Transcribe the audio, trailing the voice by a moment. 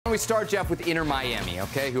We start, Jeff, with Inter Miami,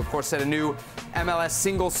 okay, who, of course, set a new MLS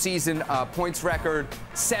single-season points record,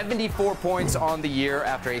 74 points on the year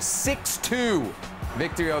after a 6-2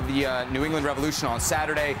 victory of the New England Revolution on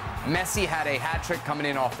Saturday. Messi had a hat trick coming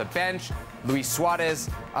in off the bench. Luis Suarez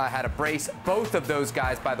had a brace. Both of those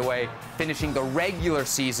guys, by the way, finishing the regular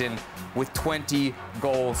season with 20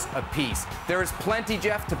 goals apiece. There is plenty,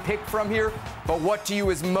 Jeff, to pick from here, but what to you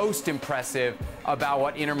is most impressive about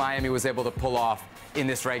what Inter Miami was able to pull off in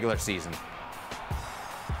this regular season?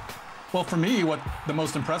 Well, for me, what the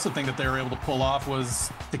most impressive thing that they were able to pull off was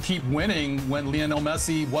to keep winning when Lionel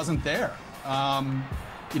Messi wasn't there.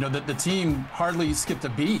 The team hardly skipped a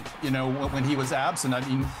beat, when he was absent. I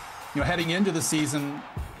mean, heading into the season,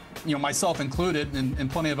 myself included, and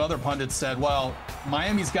plenty of other pundits said, well,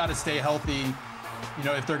 Miami's got to stay healthy,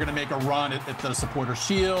 if they're going to make a run at the Supporters'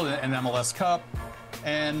 Shield and MLS Cup.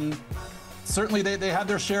 And certainly they had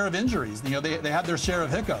their share of injuries. They had their share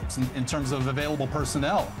of hiccups in terms of available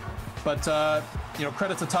personnel. But,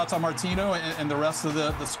 credit to Tata Martino and the rest of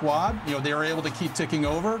the squad. They were able to keep ticking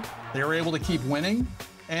over. They were able to keep winning.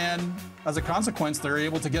 And as a consequence, they're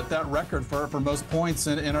able to get that record for most points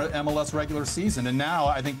in an MLS regular season. And now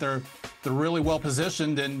I think they're really well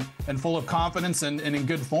positioned and full of confidence and in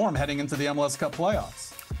good form heading into the MLS Cup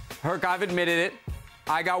playoffs. Herc, I've admitted it.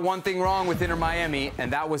 I got one thing wrong with Inter Miami,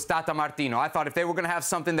 and that was Tata Martino. I thought if they were going to have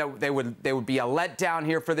something that they would be a letdown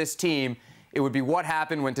here for this team, it would be what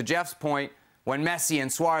happened when, to Jeff's point, when Messi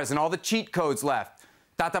and Suarez and all the cheat codes left.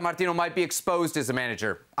 Tata Martino might be exposed as a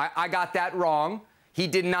manager. I got that wrong. He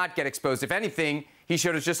did not get exposed. If anything, he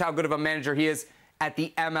showed us just how good of a manager he is at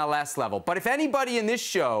the MLS level. But if anybody in this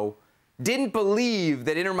show didn't believe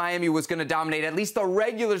that Inter Miami was going to dominate at least the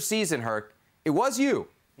regular season, Herc, it was you.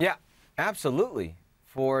 Yeah, absolutely.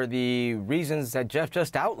 For the reasons that Jeff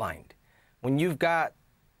just outlined. When you've got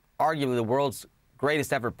arguably the world's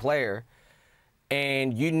greatest ever player,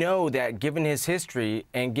 and you know that given his history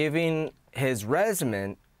and given his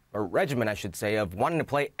regimen, I should say, of wanting to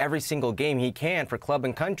play every single game he can for club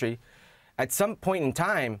and country, at some point in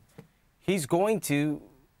time, he's going to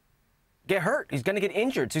get hurt. He's going to get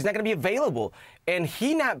injured, so he's not going to be available. And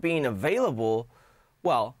he not being available,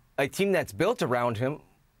 well, a team that's built around him,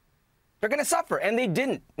 they're going to suffer, and they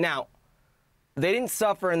didn't. Now, they didn't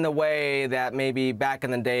suffer in the way that maybe back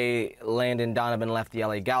in the day Landon Donovan left the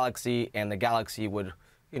LA Galaxy and the Galaxy would,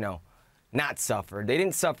 not suffer. They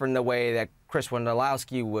didn't suffer in the way that Chris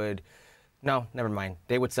Wondolowski would. No, never mind.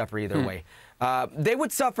 They would suffer either way. They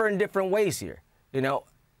would suffer in different ways here.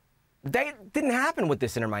 That didn't happen with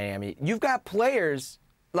this Inter Miami. You've got players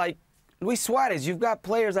like Luis Suarez, you've got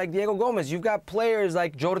players like Diego Gomez, you've got players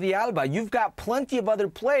like Jordi Alba, you've got plenty of other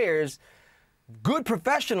players, good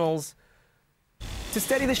professionals, to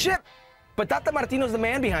steady the ship. But Tata Martino's the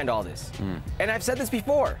man behind all this. And I've said this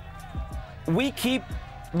before. We keep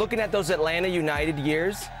looking at those Atlanta United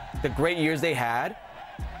years, the great years they had,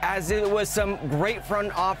 as it was some great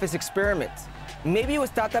front office experiments. Maybe it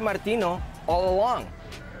was Tata Martino all along.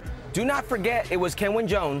 Do not forget, it was Kenwin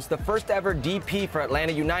Jones, the first ever DP for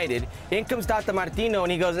Atlanta United. In comes Tata Martino,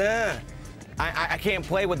 and he goes, I can't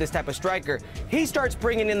play with this type of striker. He starts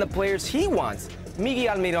bringing in the players he wants.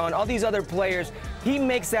 Miguel Almiron, all these other players. He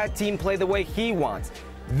makes that team play the way he wants.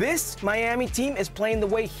 This Miami team is playing the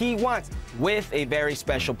way he wants with a very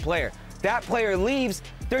special player. That player leaves,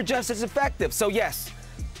 they're just as effective. So, yes,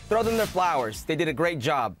 throw them their flowers. They did a great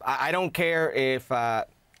job. I don't care if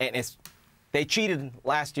they cheated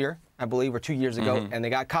last year, I believe, or 2 years ago, and they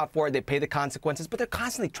got caught for it. They pay the consequences, but they're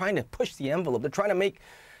constantly trying to push the envelope. They're trying to make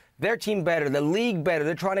their team better, the league better.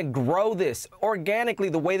 They're trying to grow this organically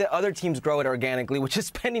the way that other teams grow it organically, which is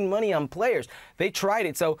spending money on players. They tried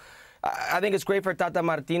it. So I think it's great for Tata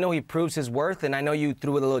Martino. He proves his worth, and I know you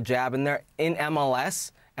threw a little jab in there in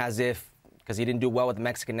MLS as if because he didn't do well with the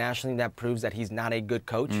Mexican national team. That proves that he's not a good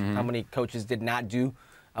coach. How many coaches did not do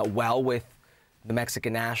well with the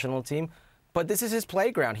Mexican national team? But this is his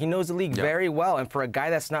playground. He knows the league very well. And for a guy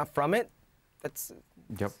that's not from it, that's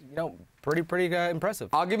pretty impressive.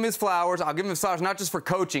 I'll give him his flowers. I'll give him his flowers not just for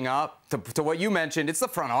coaching up, to what you mentioned. It's the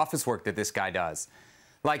front office work that this guy does.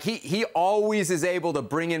 Like, he always is able to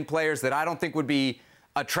bring in players that I don't think would be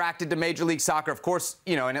attracted to Major League Soccer. Of course,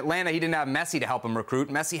 in Atlanta, he didn't have Messi to help him recruit.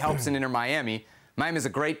 Messi helps in Inter Miami. Miami's a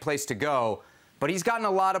great place to go. But he's gotten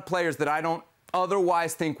a lot of players that I don't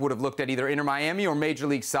otherwise think would have looked at either Inter Miami or Major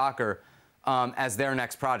League Soccer as their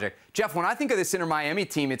next project. Jeff, when I think of this Inter Miami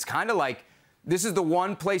team, it's kind of like this is the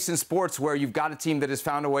one place in sports where you've got a team that has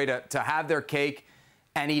found a way to have their cake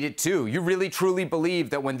and eat it too. You really, truly believe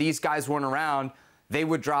that when these guys weren't around, they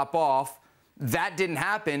would drop off. That didn't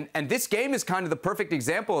happen. And this game is kind of the perfect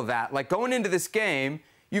example of that. Like, going into this game,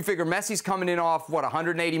 You figure Messi's coming in off,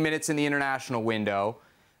 180 minutes in the international window.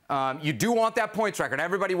 You do want that points record.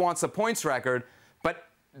 Everybody wants a points record, but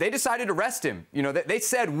they decided to rest him. You know, they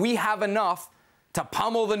said, we have enough to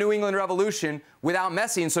pummel the New England Revolution without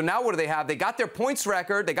Messi. And so now what do they have? They got their points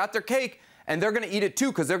record, they got their cake, and they're going to eat it too,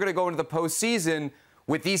 because they're going to go into the postseason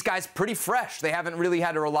with these guys pretty fresh. They haven't really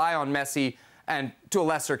had to rely on Messi and, to a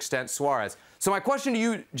lesser extent, Suarez. So my question to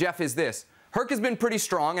you, Jeff, is this. Herc has been pretty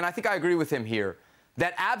strong, and I think I agree with him here,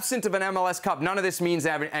 that absent of an MLS Cup, none of this means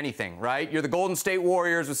anything, right? You're the Golden State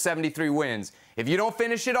Warriors with 73 wins. If you don't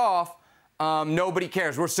finish it off, nobody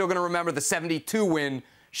cares. We're still going to remember the 72-win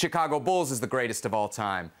Chicago Bulls is the greatest of all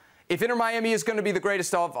time. If Inter Miami is going to be the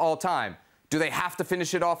greatest of all time, do they have to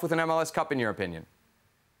finish it off with an MLS Cup, in your opinion?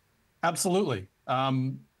 Absolutely.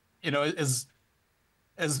 You know,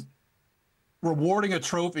 as rewarding a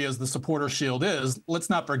trophy as the Supporter Shield is, let's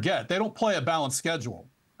not forget, they don't play a balanced schedule.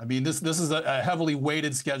 I mean, this is a heavily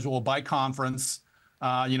weighted schedule by conference.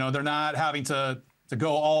 You know, they're not having to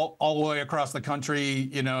go all the way across the country,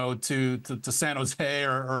 you know, to San Jose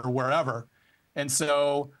or wherever. And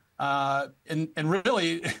so, and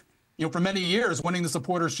really, you know, for many years, winning the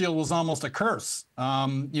Supporter Shield was almost a curse.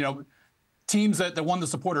 You know, teams that won the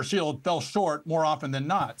Supporter Shield fell short more often than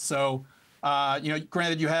not. So, you know,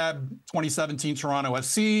 granted, you had 2017 Toronto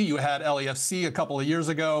FC, you had LAFC a couple of years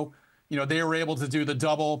ago. You know, they were able to do the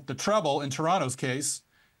treble in Toronto's case.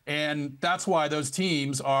 And that's why those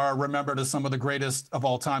teams are remembered as some of the greatest of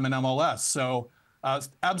all time in MLS. So,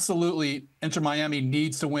 absolutely, Inter Miami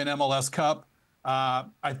needs to win MLS Cup.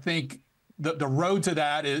 I think the road to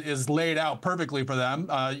that is laid out perfectly for them.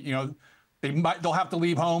 You know, they'll have to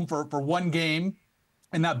leave home for one game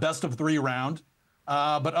in that best of 3 round.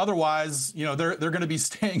 But otherwise, you know, they're going to be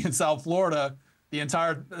staying in South Florida the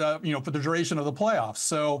entire, you know, for the duration of the playoffs.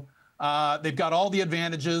 So they've got all the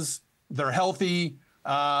advantages. They're healthy.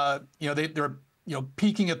 You know, they're you know,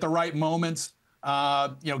 peaking at the right moments.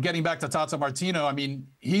 You know, getting back to Tata Martino, I mean,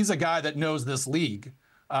 he's a guy that knows this league.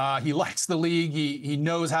 He likes the league. He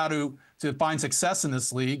knows how to find success in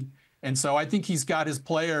this league. And so I think he's got his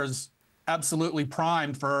players absolutely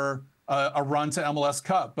primed for a run to MLS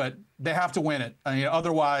Cup. But they have to win it. I mean,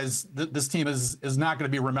 otherwise, this team is not going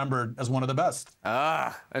to be remembered as one of the best.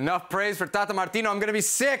 Enough praise for Tata Martino. I'm going to be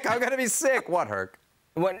sick. I'm going to be sick. What, Herc?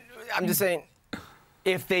 I'm just saying,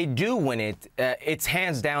 if they do win it, it's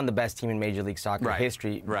hands down the best team in Major League Soccer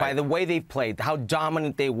history. Right. By the way they've played, how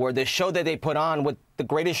dominant they were, the show that they put on with the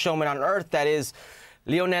greatest showman on earth, that is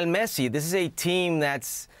Lionel Messi. This is a team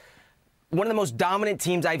that's one of the most dominant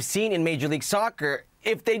teams I've seen in Major League Soccer.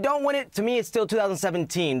 If they don't win it, to me, it's still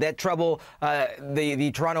 2017, that treble,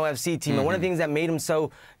 the Toronto FC team. And one of the things that made them so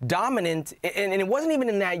dominant, and it wasn't even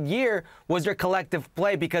in that year, was their collective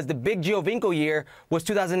play, because the big Giovinco year was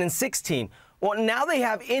 2016. Well, now they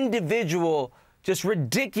have individual, just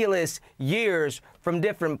ridiculous years from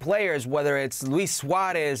different players, whether it's Luis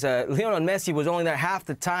Suarez, Lionel Messi was only there half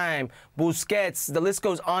the time, Busquets, the list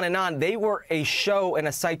goes on and on. They were a show and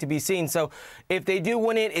a sight to be seen. So if they do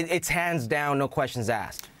win it, it's hands down, no questions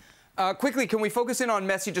asked. Quickly, can we focus in on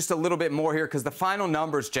Messi just a little bit more here? Because the final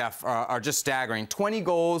numbers, Jeff, are just staggering. 20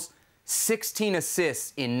 goals, 16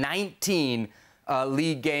 assists in 19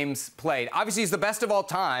 league games played. Obviously, he's the best of all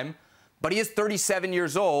time, but he is 37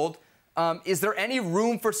 years old. Is there any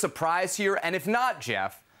room for surprise here? And if not,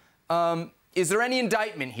 Jeff, is there any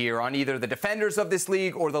indictment here on either the defenders of this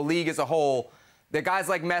league or the league as a whole, that guys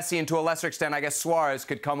like Messi and to a lesser extent, I guess, Suarez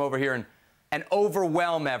could come over here and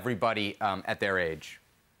overwhelm everybody at their age?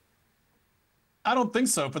 I don't think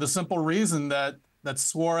so, for the simple reason that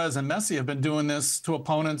Suarez and Messi have been doing this to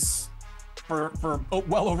opponents for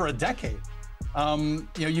well over a decade. You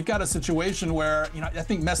know, you've got a situation where, you know, I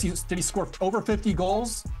think Messi, did he score over 50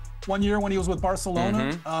 goals one year when he was with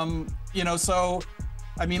Barcelona? You know, so,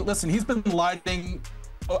 I mean, listen, he's been lighting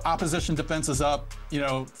opposition defenses up, you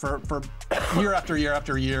know, for year after year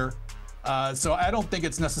after year. So I don't think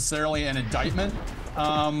it's necessarily an indictment.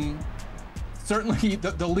 Certainly,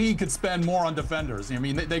 the league could spend more on defenders. I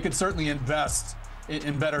mean, they could certainly invest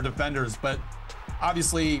in better defenders, but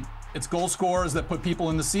obviously, it's goal scorers that put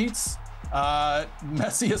people in the seats.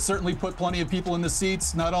 Messi has certainly put plenty of people in the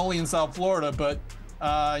seats, not only in South Florida, but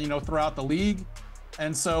you know, throughout the league.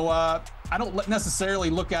 And so I don't necessarily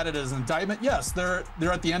look at it as an indictment. Yes, they're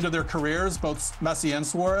at the end of their careers, both Messi and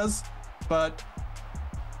Suarez, but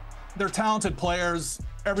they're talented players.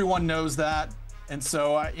 Everyone knows that. And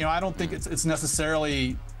so, you know, I don't think it's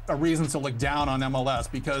necessarily a reason to look down on MLS,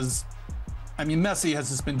 because, I mean, Messi has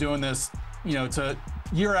just been doing this, you know, to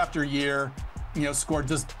year after year, you know, scored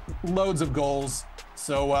just loads of goals.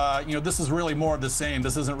 So, you know, this is really more of the same.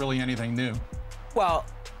 This isn't really anything new. Well,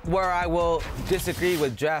 Where I will disagree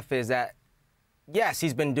with Jeff is that, yes,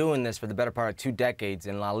 he's been doing this for the better part of 2 decades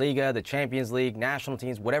in La Liga, the Champions League, national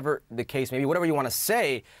teams, whatever the case may be, whatever you want to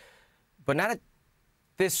say, but not at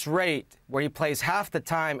this rate where he plays half the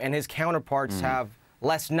time and his counterparts have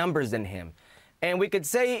less numbers than him. And we could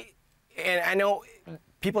say, and I know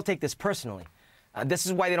people take this personally, this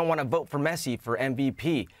is why they don't want to vote for Messi for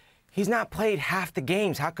MVP. He's not played half the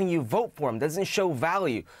games. How can you vote for him? Doesn't show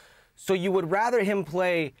value. So you would rather him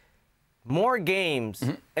play more games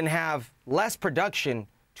and have less production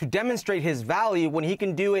to demonstrate his value when he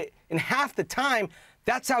can do it in half the time.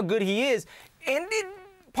 That's how good he is. And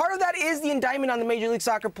part of that is the indictment on the Major League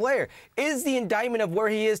Soccer player, is the indictment of where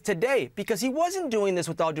he is today, because he wasn't doing this,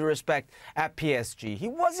 with all due respect, at PSG. He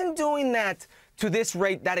wasn't doing that to this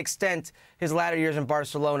rate, that extent, his latter years in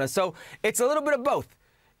Barcelona. So it's a little bit of both.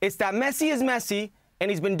 It's that Messi is Messi, and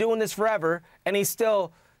he's been doing this forever, and he's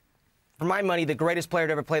still, for my money, the greatest player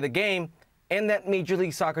to ever play the game, and that Major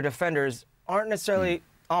League Soccer defenders aren't necessarily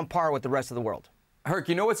on par with the rest of the world. Herc,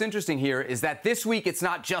 you know what's interesting here is that this week it's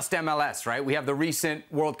not just MLS, right? We have the recent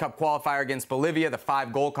World Cup qualifier against Bolivia, the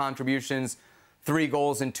 5 goal contributions, 3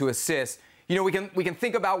 goals and 2 assists. You know, we can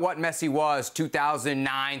think about what Messi was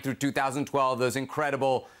 2009 through 2012, those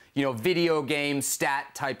incredible, you know, video game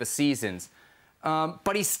stat type of seasons.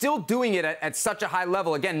 But he's still doing it at such a high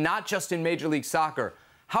level, again, not just in Major League Soccer.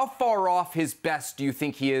 How far off his best do you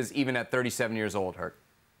think he is, even at 37 years old, Herc?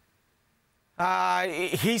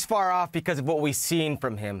 He's far off because of what we've seen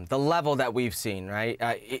from him, the level that we've seen, right?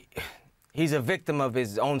 He's a victim of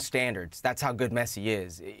his own standards. That's how good Messi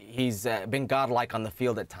is. He's been godlike on the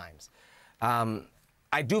field at times.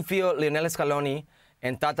 I do feel Lionel Scaloni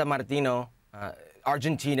and Tata Martino,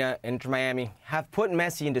 Argentina, Inter Miami, have put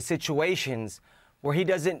Messi into situations where he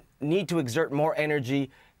doesn't need to exert more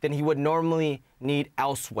energy than he would normally need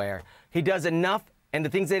elsewhere. He does enough and the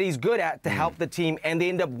things that he's good at to help the team, and they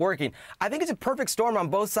end up working. I think it's a perfect storm on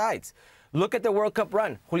both sides. Look at the World Cup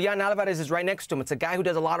run. Julian Alvarez is right next to him. It's a guy who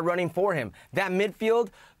does a lot of running for him. That midfield,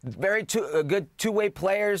 very good two-way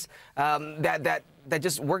players that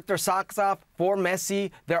just work their socks off for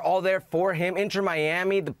Messi. They're all there for him. Inter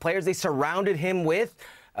Miami, the players they surrounded him with,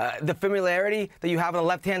 the familiarity that you have on the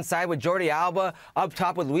left-hand side with Jordi Alba, up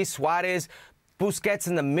top with Luis Suarez, Busquets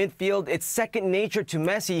in the midfield. It's second nature to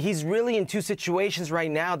Messi. He's really in 2 situations right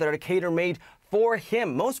now that are tailor-made for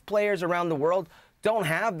him. Most players around the world don't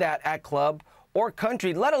have that at club or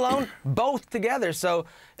country, let alone both together. So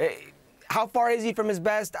how far is he from his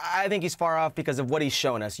best? I think he's far off because of what he's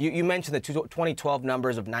shown us. You mentioned the 2012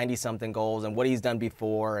 numbers of 90-something goals and what he's done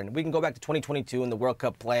before, and we can go back to 2022 in the World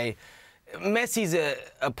Cup play. Messi's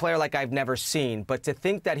a player like I've never seen, but to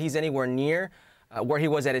think that he's anywhere near where he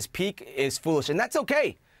was at his peak is foolish, and that's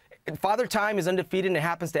okay. Father Time is undefeated, and it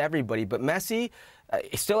happens to everybody. But Messi,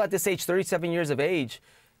 still at this age, 37 years of age,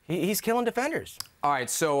 he's killing defenders. All right,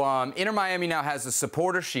 so Inter Miami now has the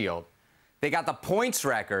supporter shield. They got the points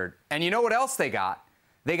record, and you know what else they got?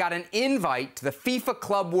 They got an invite to the FIFA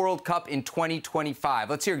Club World Cup in 2025.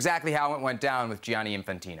 Let's hear exactly how it went down with Gianni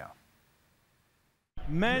Infantino.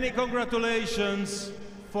 Many congratulations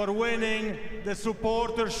for winning the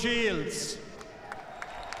supporter shields.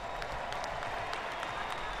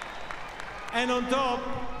 And on top,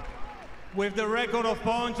 with the record of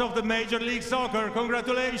points of the Major League Soccer,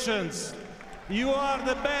 congratulations. You are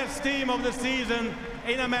the best team of the season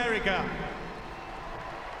in America.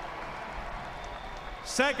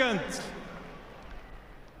 Second,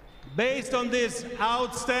 based on this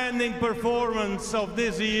outstanding performance of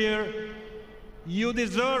this year, you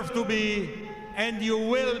deserve to be, and you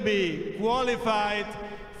will be, qualified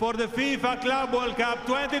for the FIFA Club World Cup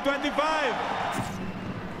 2025.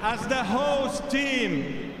 As the host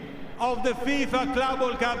team of the FIFA Club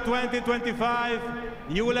World Cup 2025,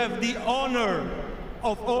 you will have the honor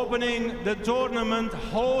of opening the tournament,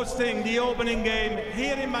 hosting the opening game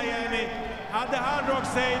here in Miami at the Hard Rock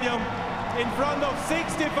Stadium in front of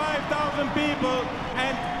 65,000 people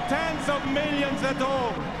and tens of millions at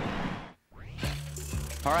home.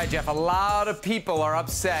 All right, Jeff, a lot of people are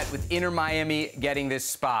upset with Inter Miami getting this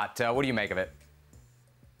spot. What do you make of it?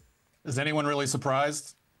 Is anyone really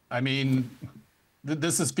surprised? I mean,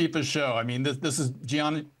 this is FIFA's show. I mean, this is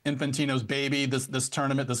Gianni Infantino's baby, this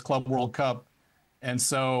tournament, this Club World Cup. And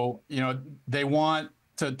so, you know, they want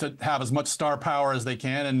to have as much star power as they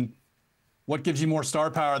can. And what gives you more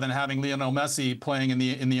star power than having Lionel Messi playing in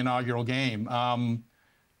the inaugural game?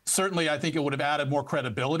 Certainly, I think it would have added more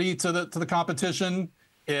credibility to the competition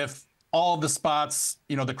if all of the spots,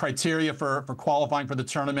 you know, the criteria for qualifying for the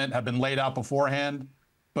tournament have been laid out beforehand.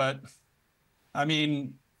 But, I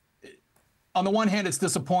mean, on the one hand, it's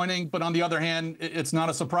disappointing, but on the other hand, it's not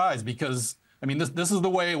a surprise because, I mean, this is the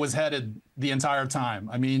way it was headed the entire time.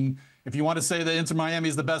 I mean, if you want to say that Inter Miami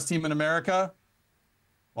is the best team in America,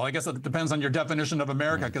 well, I guess it depends on your definition of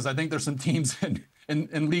America, because I think there's some teams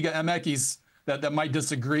in Liga MX that might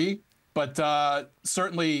disagree. But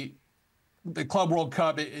certainly, the Club World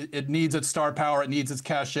Cup, it needs its star power, it needs its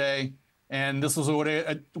cachet, and this was a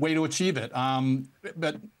way to achieve it.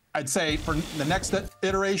 But I'd say for the next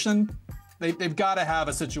iteration, they've got to have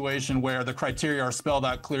a situation where the criteria are spelled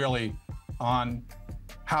out clearly on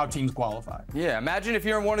how teams qualify. Yeah, imagine if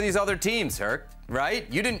you're in one of these other teams, Herc,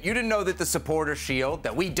 right? You didn't know that the Supporter Shield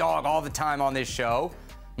that we dog all the time on this show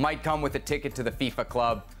might come with a ticket to the FIFA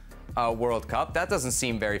Club World Cup. That doesn't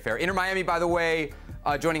seem very fair. Inter Miami, by the way,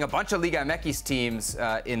 joining a bunch of Liga MX teams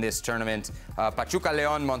in this tournament. Pachuca,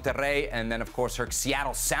 León, Monterrey, and then, of course, Herc,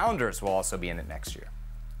 Seattle Sounders will also be in it next year.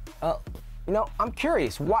 You know, I'm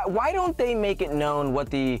curious. Why don't they make it known what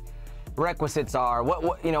the requisites are?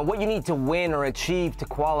 What you need to win or achieve to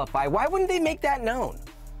qualify? Why wouldn't they make that known?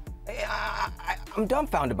 I'm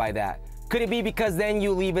dumbfounded by that. Could it be because then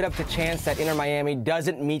you leave it up to chance that Inter Miami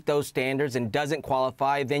doesn't meet those standards and doesn't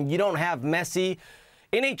qualify? Then you don't have Messi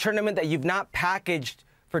in a tournament that you've not packaged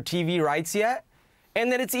for TV rights yet? And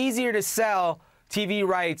then it's easier to sell TV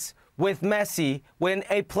rights with Messi when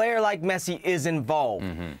a player like Messi is involved.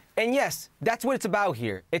 Mm-hmm. And yes, that's what it's about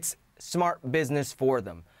here. It's smart business for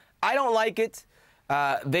them. I don't like it.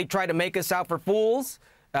 They try to make us out for fools.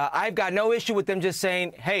 I've got no issue with them just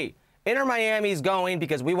saying, hey, Inter Miami's going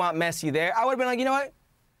because we want Messi there. I would have been like, you know what?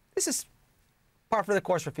 This is par for the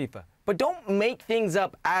course for FIFA. But don't make things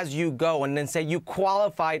up as you go and then say you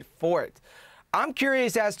qualified for it. I'm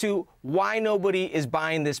curious as to why nobody is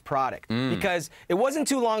buying this product. Because it wasn't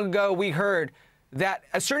too long ago we heard that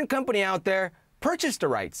a certain company out there purchased the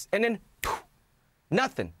rights and then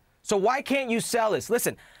nothing. So why can't you sell this?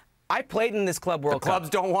 Listen, I played in this Club World Cup. The clubs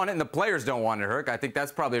don't want it and the players don't want it, Herc. I think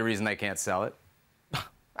that's probably a reason they can't sell it.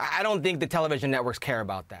 I don't think the television networks care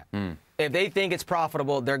about that. If they think it's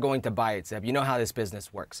profitable, they're going to buy it, Seb. You know how this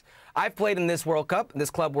business works. I've played in this World Cup, this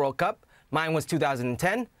Club World Cup. Mine was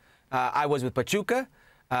 2010. I was with Pachuca.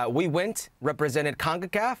 We went, represented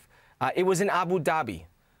CONCACAF. It was in Abu Dhabi.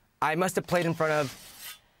 I must have played in front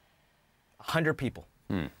of 100 people.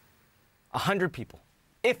 100 people,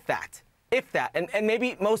 if that. And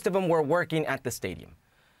maybe most of them were working at the stadium.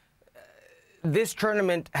 This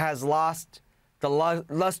tournament has lost the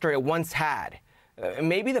luster it once had.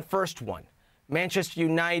 Maybe the first one. Manchester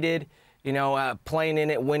United, playing in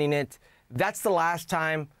it, winning it. That's the last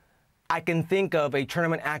time I can think of a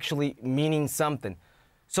tournament actually meaning something.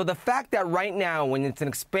 So the fact that right now, when it's an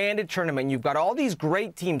expanded tournament, you've got all these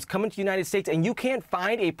great teams coming to the United States and you can't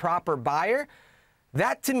find a proper buyer,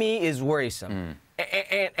 that to me is worrisome.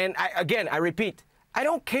 And I repeat, I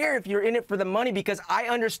don't care if you're in it for the money because I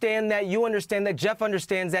understand that, you understand that, Jeff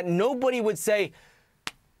understands that. Nobody would say,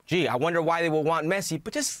 gee, I wonder why they will want Messi,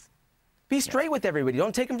 but just be straight with everybody.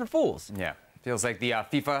 Don't take them for fools. Yeah. Feels like the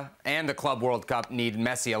FIFA and the Club World Cup need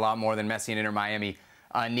Messi a lot more than Messi and Inter Miami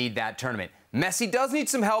need that tournament. Messi does need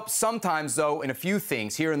some help sometimes, though, in a few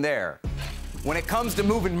things here and there. When it comes to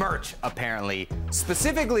moving merch, apparently.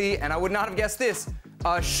 Specifically, and I would not have guessed this,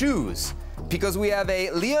 shoes. Because we have a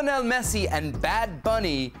Lionel Messi and Bad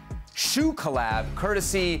Bunny shoe collab,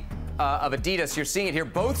 courtesy of Adidas. You're seeing it here,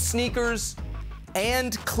 both sneakers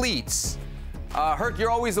and cleats. Herc,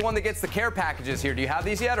 you're always the one that gets the care packages here. Do you have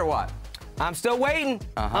these yet or what? I'm still waiting.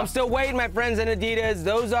 I'm still waiting, my friends in Adidas.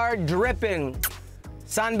 Those are dripping.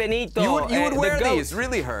 San Benito. You would wear these,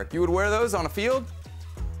 really, Herc? You would wear those on a field?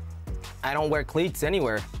 I don't wear cleats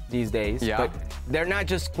anywhere these days. Yeah. But they're not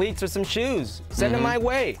just cleats or some shoes. Send them my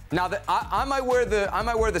way. Now, I might wear the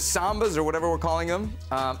Sambas or whatever we're calling them.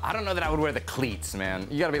 I don't know that I would wear the cleats, man.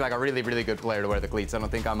 You got to be like a really, really good player to wear the cleats. I don't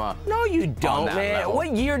think I'm a. No, you don't, man. Level.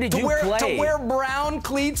 What year did you play? To wear brown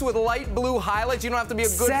cleats with light blue highlights, you don't have to be a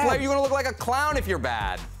good player. You're gonna look like a clown if you're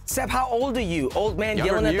bad. Seb, how old are you? Old man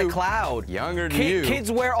yelling at the cloud. Younger than you.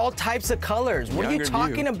 Kids wear all types of colors. What are you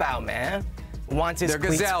talking about, man? Wants his They're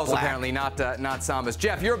cleats gazelles, black. apparently, not Sambas.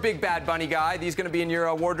 Jeff, you're a big Bad Bunny guy. These going to be in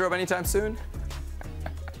your wardrobe anytime soon?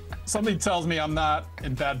 Something tells me I'm not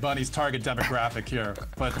in Bad Bunny's target demographic here,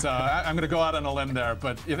 but I'm going to go out on a limb there.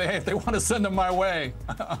 But if they want to send them my way,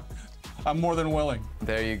 I'm more than willing.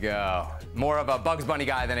 There you go. More of a Bugs Bunny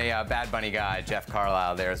guy than a Bad Bunny guy, Jeff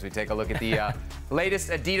Carlisle there, as we take a look at the latest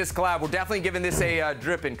Adidas collab. We're definitely giving this a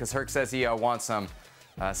dripping because Herc says he wants some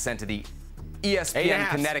sent to the ESPN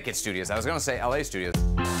Connecticut studios. I was going to say LA studios.